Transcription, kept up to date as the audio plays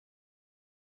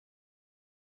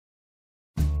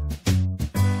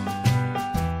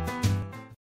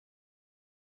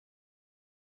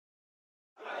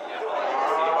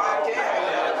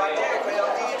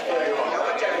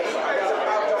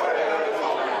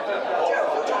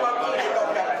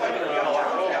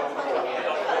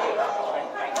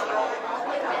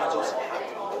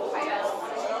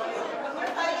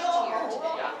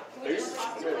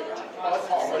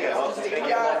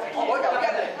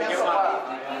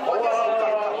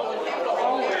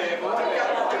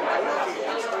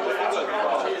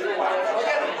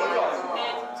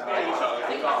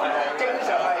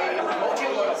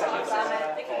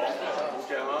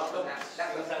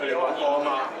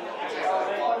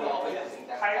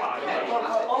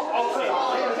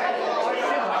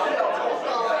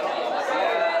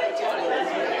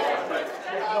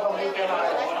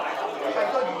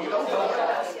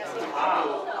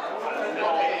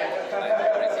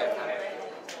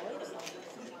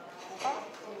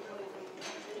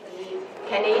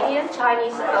Canadian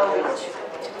Chinese Outreach.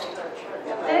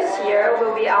 This year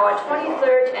will be our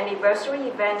 23rd anniversary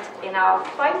event in our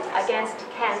fight against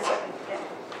cancer.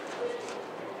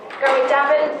 各位嘉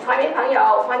宾、团迷朋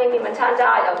友，欢迎你们参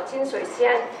加由金水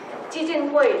仙基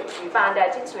金会举办的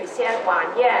金水仙晚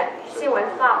宴新闻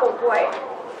发布会。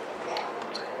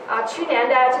去年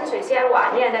的金水仙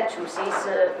晚宴的主席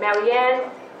是 Marianne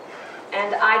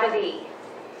and Ida Lee。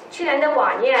去年的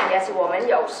晚宴也是我们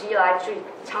有史以来最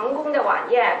成功的晚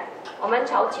宴，我们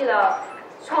筹集了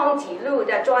创纪录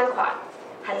的专款，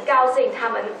很高兴他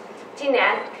们今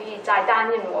年可以再担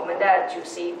任我们的主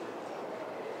席。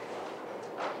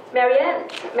Marianne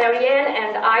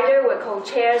and Ida were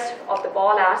co-chairs of the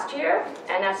ball last year,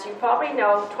 and as you probably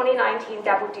know, 2019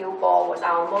 Double Deal Ball was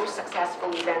our most successful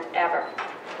event ever,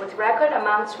 with record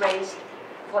amounts raised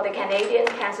for the Canadian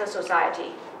Cancer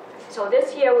Society. So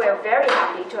this year we are very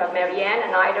happy to have Marianne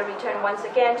and Ida return once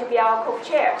again to be our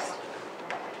co-chairs.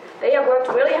 They have worked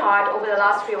really hard over the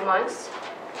last few months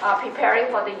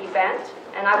preparing for the event,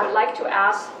 and I would like to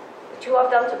ask the two of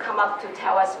them to come up to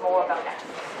tell us more about that.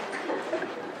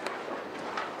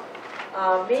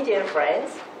 Media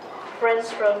friends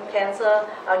from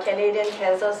Canadian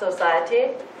Cancer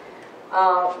Society,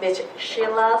 Ms.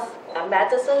 Sheila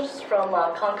Madison from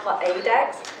Concord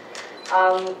ADEX,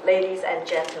 ladies and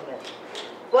gentlemen.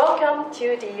 Welcome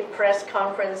to the press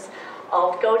conference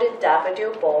of Golden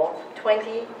Daffodil Ball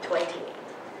 2020.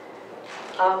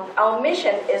 Our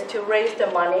mission is to raise the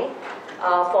money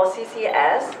for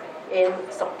CCS in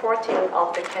supporting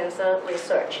of the cancer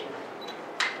research.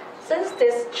 Since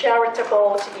this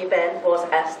charitable event was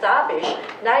established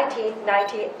in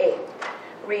 1998,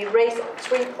 we raised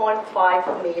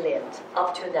 $3.5 million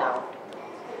up to now.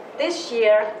 This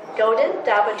year, Golden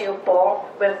Daffodil Ball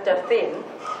with the theme,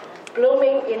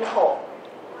 Blooming in Hope.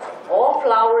 All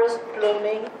flowers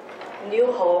blooming,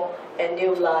 new hope and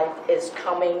new life is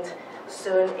coming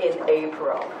soon in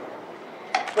April.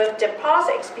 With the past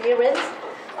experience,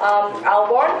 our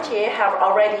volunteers have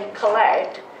already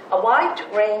collected a wide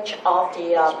range of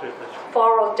the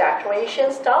floral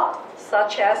decoration stuff,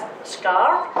 such as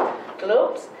scarf,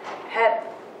 gloves, head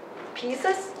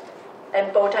pieces,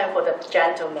 and bow tie for the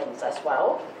gentlemen as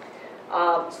well.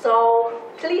 So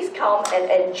please come and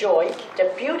enjoy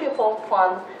the beautiful,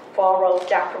 fun floral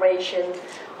decoration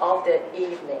of the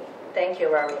evening. Thank you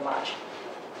very much.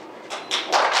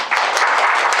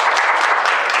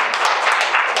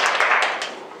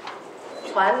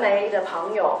 传媒的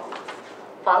朋友。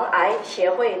防癌协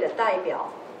会的代表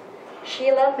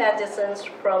Sheila Madison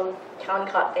from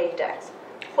Concord ADEX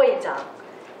会长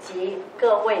及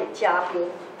各位嘉宾，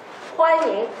欢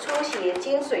迎出席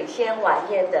金水仙晚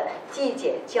宴的季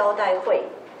节交代会。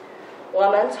我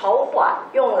们筹划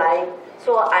用来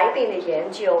做癌病的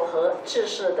研究和知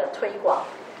识的推广。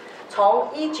从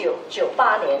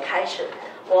1998年开始，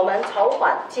我们筹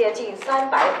款接近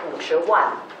350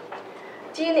万。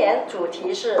今年主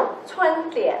题是春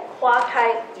点花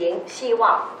开迎希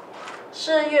望。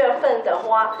4月份的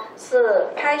花是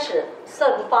开始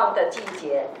盛放的季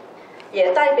节，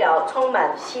也代表充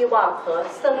满希望和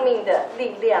生命的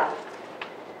力量。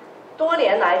多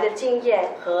年来的经验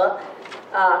和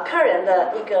客人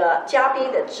的一个嘉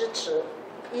宾的支持，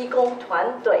义工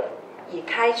团队已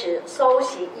开始收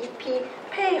集一批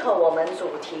配合我们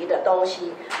主题的东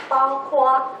西，包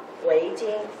括围巾、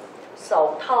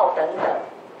手套等等。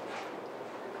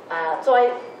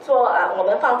我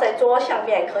们放在桌上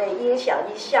面，可以影响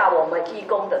一下我们义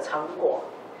工的成果，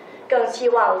更希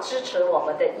望支持我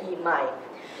们的义卖，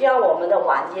让我们的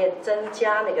晚宴增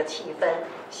加那个气氛。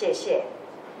谢谢。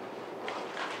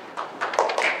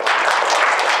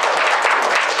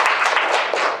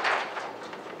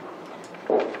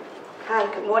Hi,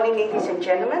 good morning, ladies and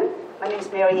gentlemen. My name is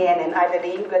Marianne, and Ida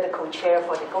Lee. We're the co-chair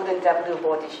for the Golden Daffodil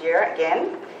Ball this year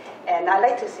again. And I'd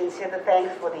like to sincerely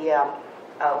thank for the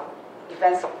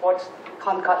event support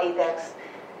Concord ADEX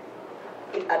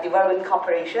Development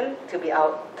Corporation to be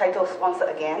our title sponsor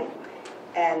again.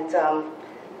 And the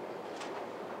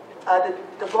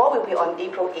ball will be on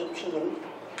April 18.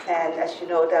 And as you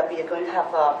know, that we are going to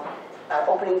have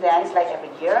opening dance like every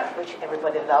year, which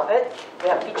everybody love it. We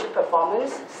have featured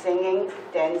performance, singing,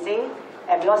 dancing,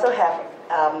 and we also have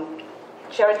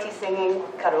charity singing,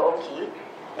 karaoke.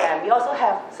 And we also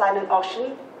have silent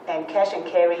auction and cash and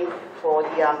carry for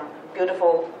the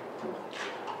beautiful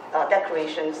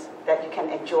decorations that you can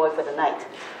enjoy for the night.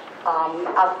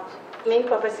 Our main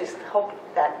purpose is to hope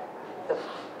that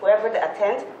whoever they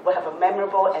attend will have a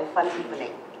memorable and fun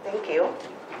evening. Thank you.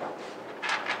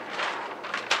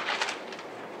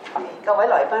 各位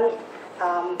來賓，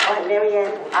我係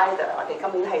Marianne 同 Ida， 我哋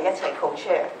今年係一齊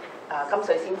co-chair 金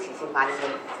水仙慈善晚宴。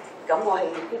咁我喺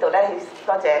呢度咧，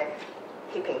多謝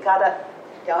協平嘉德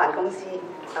有限公司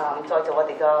再做我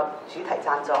哋嘅主題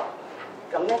贊助。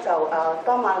咁咧就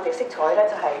當晚我哋色彩咧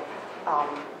就係、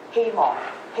希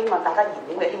望大家燃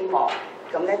點嘅希望。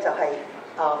咁咧就係、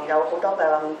有好多嘅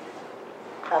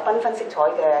繽紛色彩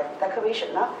嘅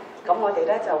decoration 啦。咁我哋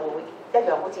咧就會一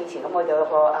樣好似以前咁，我哋有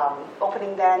個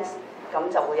opening dance， 咁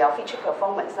就會有 feature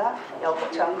performance 啦，有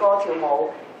唱歌跳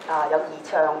舞，有義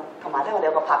唱，同埋咧我哋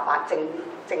有個拍板靜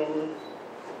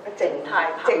態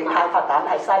拍板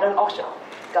係 silent auction。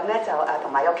咁咧就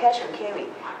同埋有 cash and carry，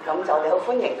 咁就我哋好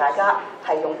歡迎大家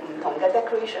係用唔同嘅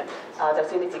decoration， 就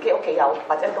算你自己屋企有，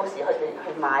或者到時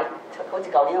去買，好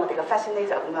似舊年我哋嘅 fashion day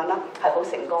就咁樣啦，係好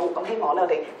成功。咁希望咧我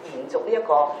哋延續呢一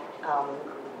個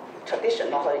tradition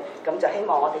落去，咁就希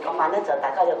望我哋嗰晚咧就大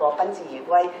家有個賓至如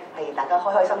歸，係大家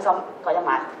開開心心過一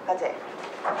晚。多謝。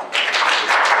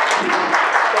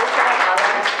早聲下咧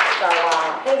就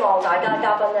話希望大家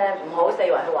嘉賓咧唔好四圍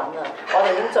去揾啊，我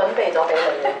哋已經準備咗俾你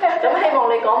嘅。咁希望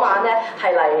你嗰晚咧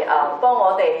係嚟幫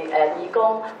我哋義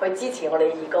工去支持我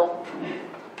哋義工。